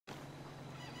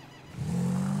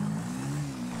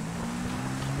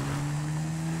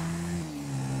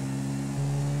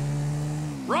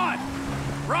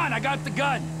got the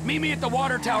gun. Meet me at the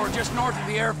water tower just north of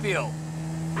the airfield.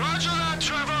 Roger that,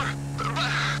 Trevor.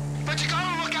 But you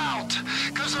gotta look out,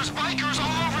 because there's bikers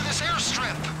all over this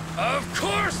airstrip. Of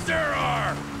course there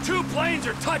are! 2 planes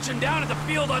are touching down at the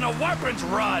field on a weapons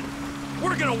run.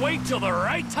 We're gonna wait till the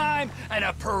right time and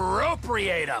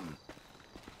appropriate them.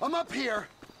 I'm up here.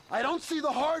 I don't see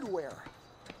the hardware,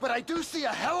 but I do see a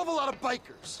hell of a lot of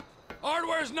bikers.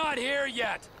 Hardware's not here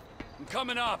yet. I'm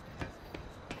coming up.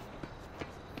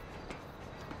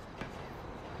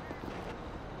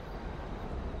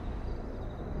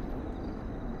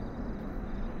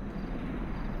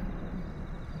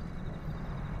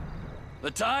 The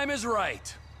time is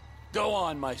right. Go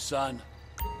on, my son.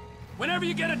 Whenever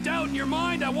you get a doubt in your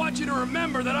mind, I want you to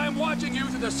remember that I'm watching you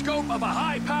through the scope of a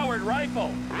high-powered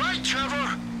rifle. Right,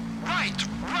 Trevor.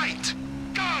 Right.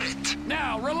 Got it.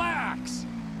 Now, relax.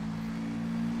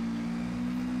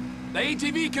 The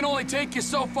ATV can only take you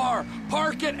so far.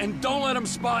 Park it and don't let them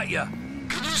spot you.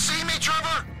 Can you see me,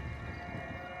 Trevor?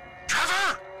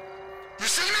 Trevor? You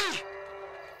see me?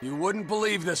 You wouldn't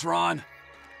believe this, Ron.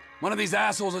 One of these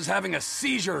assholes is having a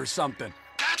seizure or something.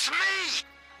 That's me!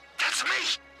 That's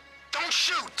me! Don't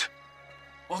shoot!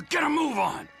 Well, get a move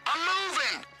on. I'm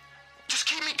moving! Just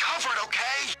keep me covered,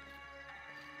 okay?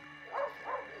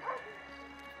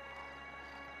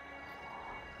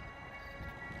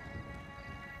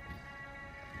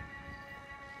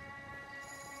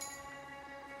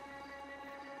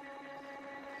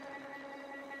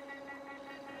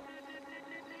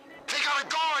 They got a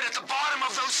guard at the bottom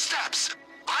of those steps!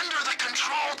 Under the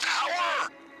control tower!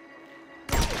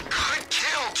 Good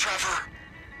kill, Trevor!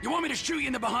 You want me to shoot you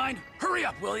in the behind? Hurry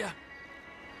up, will ya?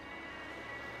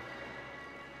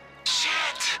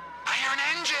 Shit! I hear an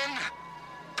engine!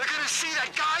 They're gonna see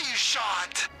that guy you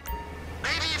shot!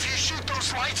 Maybe if you shoot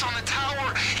those lights on the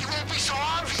tower, he won't be so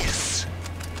obvious!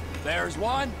 There's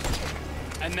one,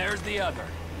 and there's the other.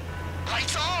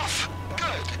 Lights off!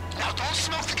 Good. Now don't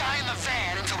smoke the guy in the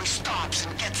van until he stops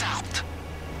and gets out.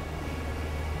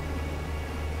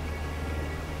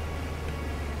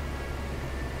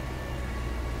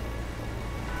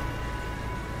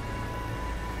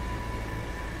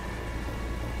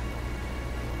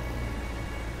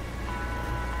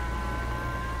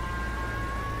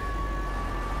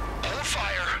 Hold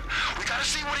fire. We gotta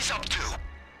see what he's up to.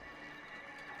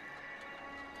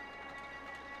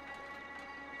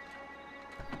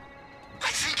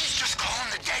 I think he's just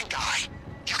calling the dead guy.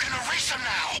 You can erase him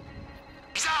now.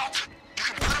 He's out. You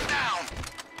can put him down.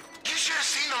 You should have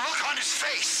seen the look on his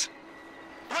face.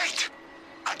 Wait!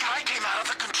 A guy came out of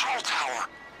the control tower.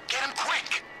 Get him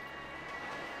quick.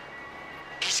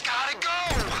 He's gotta go.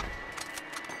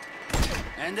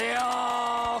 And they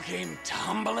all came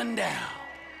tumbling down.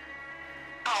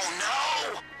 Oh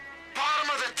no! Bottom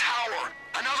of the tower.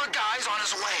 Another guy's on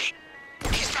his way.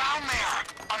 He's down there,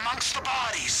 amongst the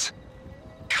bodies.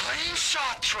 Clean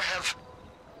shot, Trev.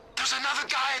 There's another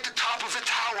guy at the top of the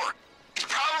tower. He's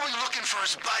probably looking for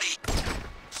his buddy.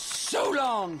 So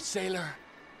long, sailor.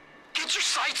 Get your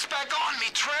sights back on me,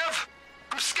 Trev.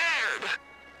 I'm scared.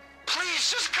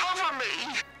 Please, just cover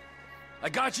me. I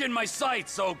got you in my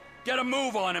sights, so get a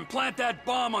move on and plant that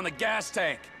bomb on the gas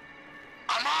tank.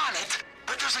 I'm on it,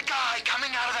 but there's a guy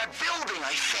coming out of that building,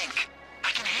 I think.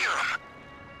 I can hear him.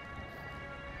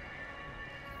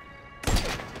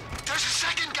 There's a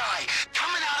second guy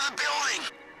coming out of the building.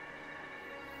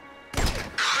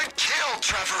 Good kill,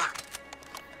 Trevor.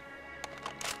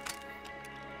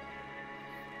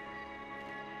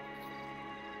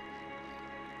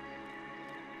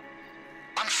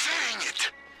 I'm fitting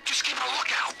it. Just keep a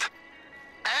lookout.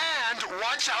 And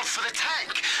watch out for the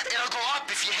tank. It'll go up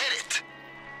if you hit it.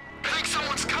 I think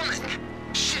someone's coming.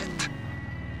 Shit.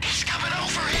 He's coming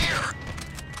over here.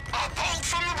 A bolt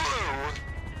from the blue.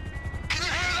 Can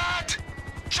you hear that?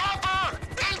 Chopper!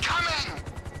 Incoming!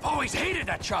 Always hated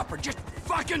that chopper. Just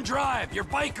fucking drive. You're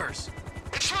bikers.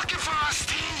 It's looking for us,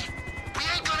 T. We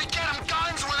ain't gonna get them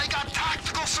guns when they got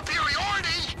tactical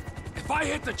superiority. If I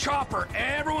hit the chopper,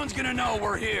 everyone's gonna know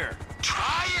we're here.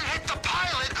 Try and hit the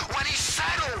pilot when he's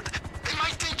settled. They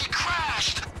might think he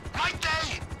crashed. Might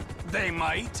they? They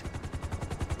might.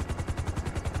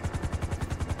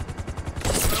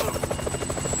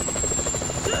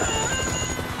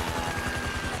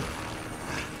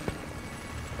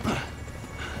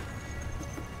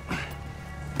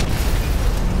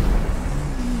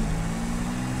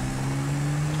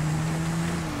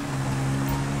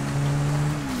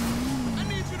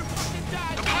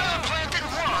 The pilot plan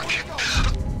didn't work.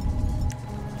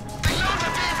 They know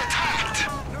they're being attacked.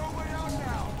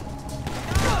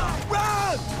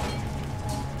 Run!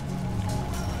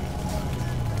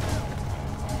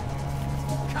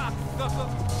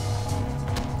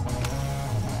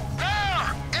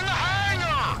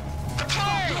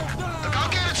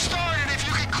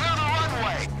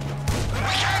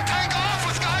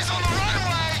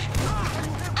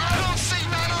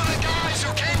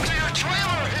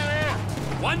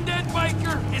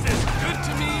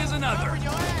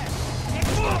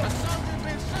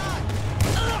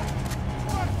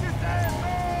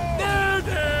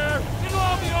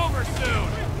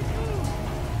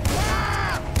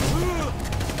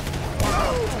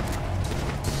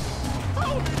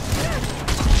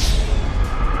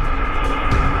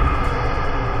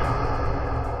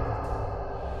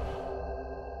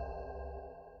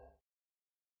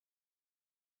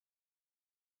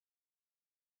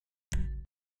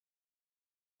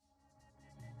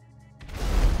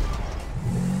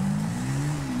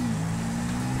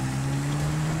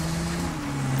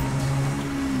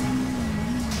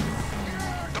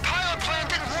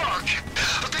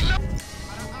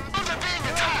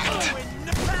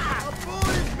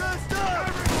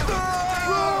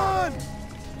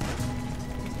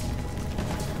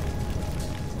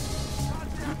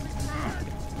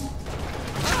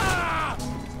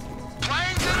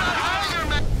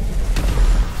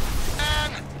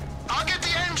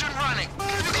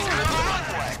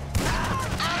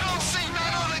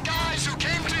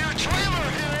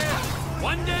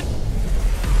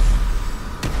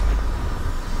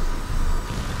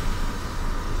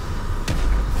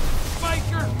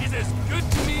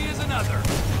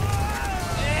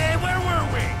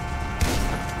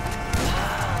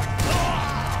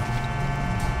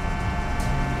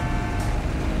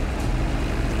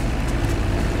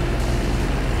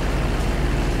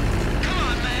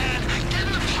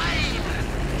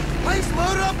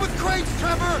 with crates,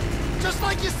 Trevor! Just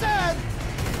like you said!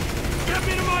 Get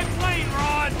me to my plane,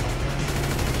 Ron!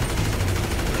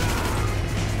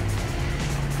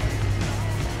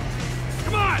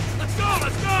 Come on! Let's go!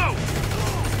 Let's go!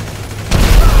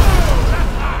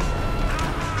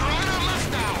 We're on our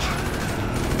left now.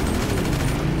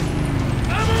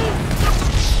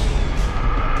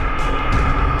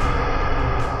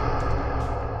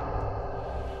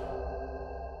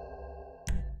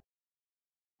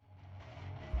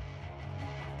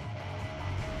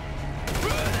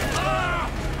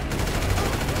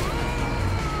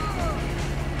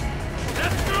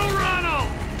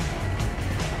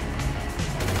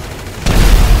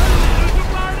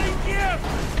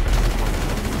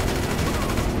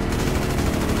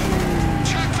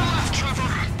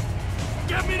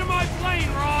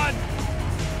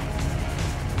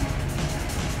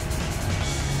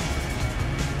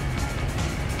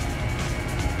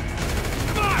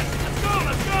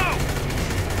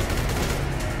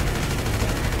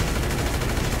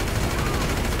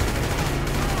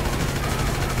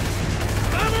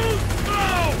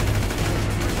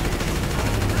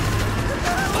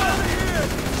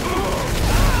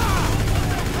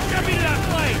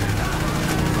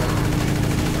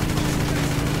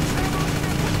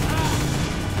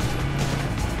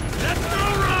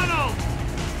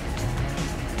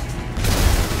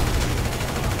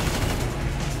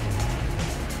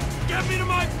 Get me to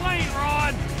my plane,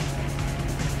 Ron!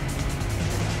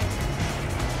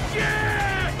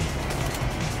 Yeah!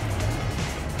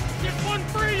 Get one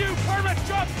free, you permit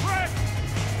jump prick!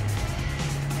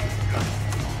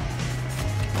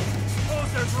 Suppose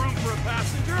there's room for a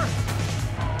passenger?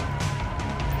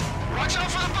 Watch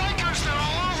out for the bikers, they're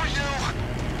all over you!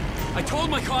 I told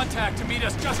my contact to meet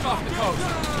us just off the coast.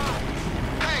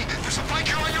 Hey, there's a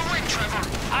biker on your wing, Trevor!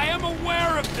 I am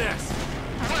aware of this!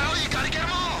 Well, you gotta get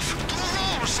him off! Do a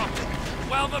roll or something!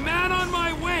 While the man on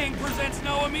my wing presents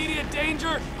no immediate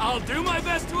danger, I'll do my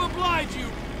best to oblige you.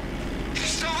 He's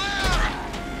still there!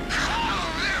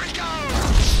 Oh, there he goes!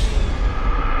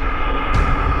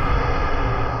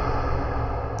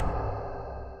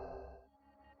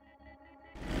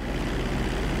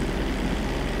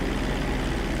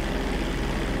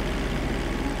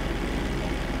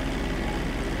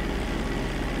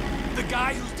 The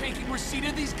guy who's taking receipt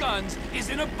of these guns is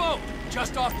in a boat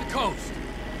just off the coast.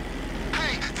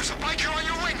 Hey, there's a biker on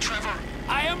your wing, Trevor!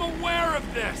 I am aware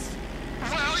of this.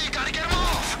 Well, you gotta get him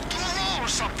off! Do a roll or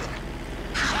something!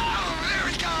 Oh, there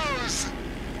he goes!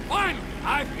 Finally,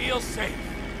 I feel safe.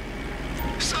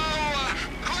 So,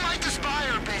 who might this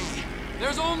buyer be?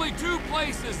 There's only two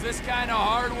places this kind of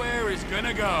hardware is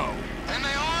gonna go. And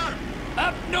they are?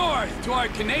 Up north to our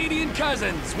Canadian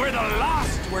cousins, where the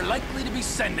lost were likely to be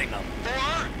sending them.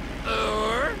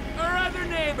 Or our other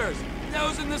neighbors,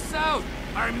 those in the south,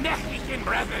 our Mexican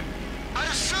brethren. I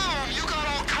assume you got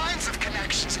all kinds of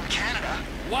connections in Canada.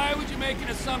 Why would you make an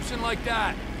assumption like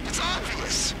that? It's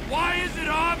obvious. Why is it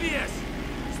obvious?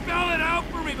 Spell it out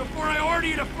for me before I order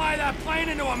you to fly that plane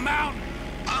into a mountain.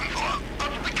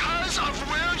 Because of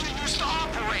where you used to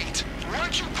operate.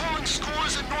 Weren't you pulling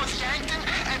scores in North Yankton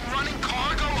and running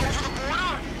cargo over the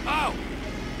border? Oh.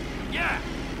 Yeah,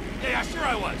 sure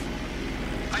I was.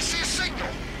 I see a signal.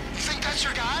 You think that's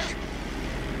your guy?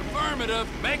 Affirmative.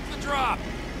 Make the drop.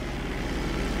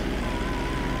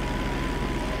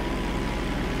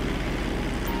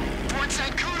 Port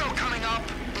Zancudo coming up.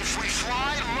 If we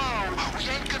fly low, we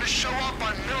ain't gonna show up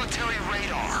on military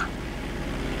radar.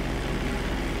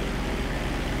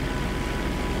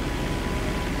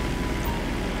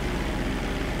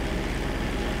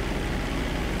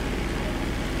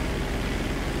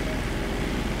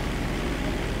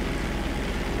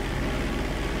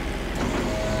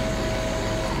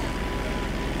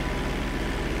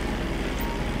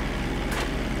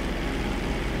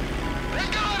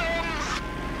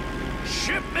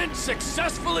 Shipment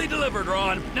successfully delivered,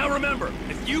 Ron. Now remember,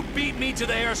 if you beat me to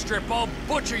the airstrip, I'll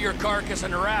butcher your carcass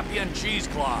and wrap you in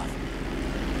cheesecloth.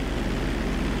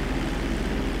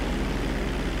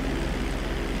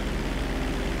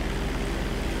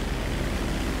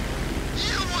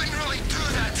 You wouldn't really do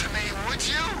that to me, would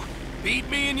you? Beat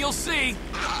me and you'll see.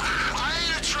 I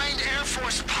ain't a trained Air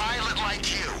Force pilot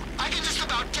like you. I can just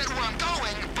about get where I'm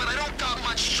going, but I don't got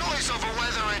much choice over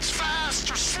whether it's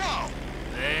fast or slow.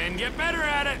 Then get better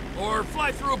at it, or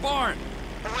fly through a barn.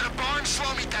 Would a barn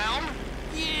slow me down?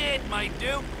 Yeah, it might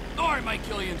do. Or it might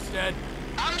kill you instead.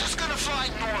 I'm just gonna fly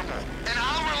normal, and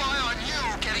I'll rely on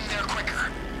you getting there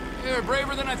quicker. You're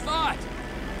braver than I thought.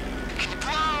 Keep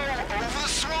low, over the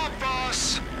swamp,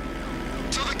 boss.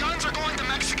 So the guns are going to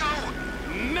Mexico?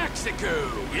 Mexico.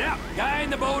 Yeah, guy in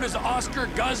the boat is Oscar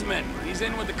Guzman. He's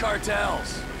in with the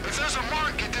cartels. If there's a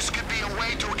market, this could be a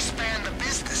way to expand the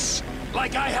business.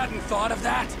 Like I hadn't thought of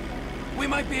that. We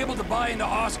might be able to buy into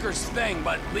Oscar's thing,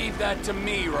 but leave that to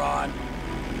me, Ron.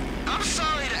 I'm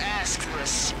sorry to ask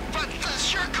this, but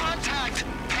does your contact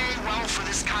pay well for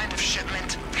this kind of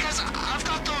shipment? Because I've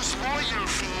got those lawyer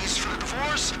fees for the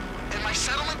divorce and my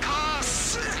settlement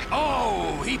costs.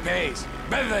 Oh, he pays.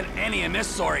 Better than any in this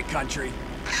sorry country.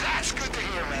 That's good to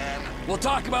hear, man. We'll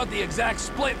talk about the exact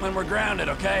split when we're grounded,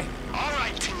 okay? All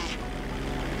right, T.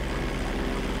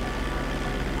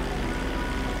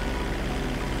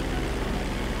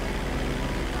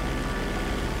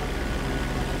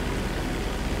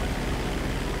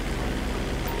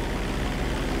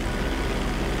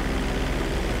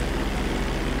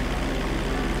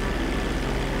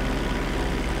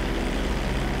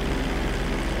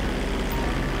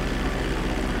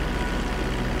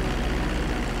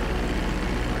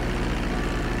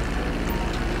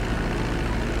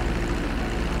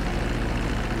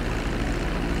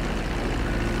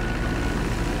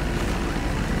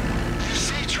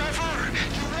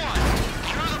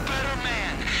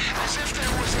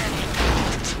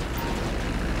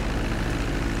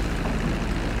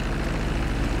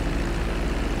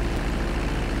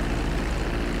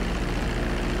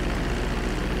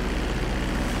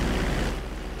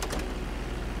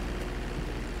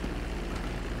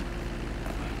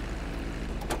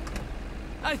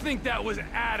 I think that was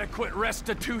adequate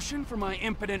restitution for my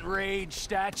impotent rage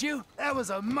statue. That was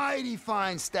a mighty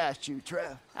fine statue,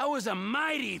 Trev. That was a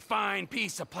mighty fine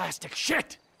piece of plastic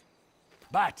shit.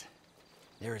 But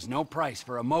there is no price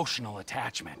for emotional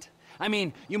attachment. I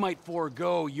mean, you might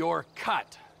forego your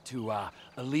cut to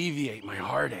alleviate my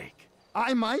heartache.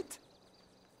 I might?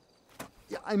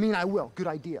 Yeah, I mean, I will. Good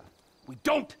idea. We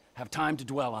don't have time to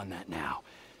dwell on that now.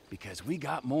 Because we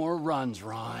got more runs,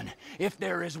 Ron. If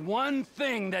there is one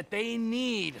thing that they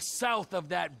need south of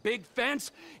that big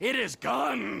fence, it is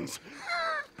guns!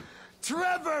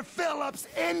 Trevor Phillips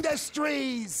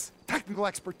Industries! Technical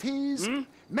expertise,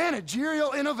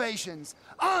 managerial innovations,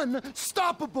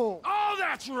 unstoppable! Oh,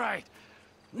 that's right!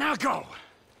 Now go!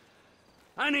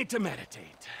 I need to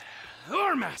meditate.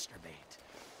 Or masturbate.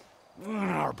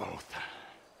 Or both.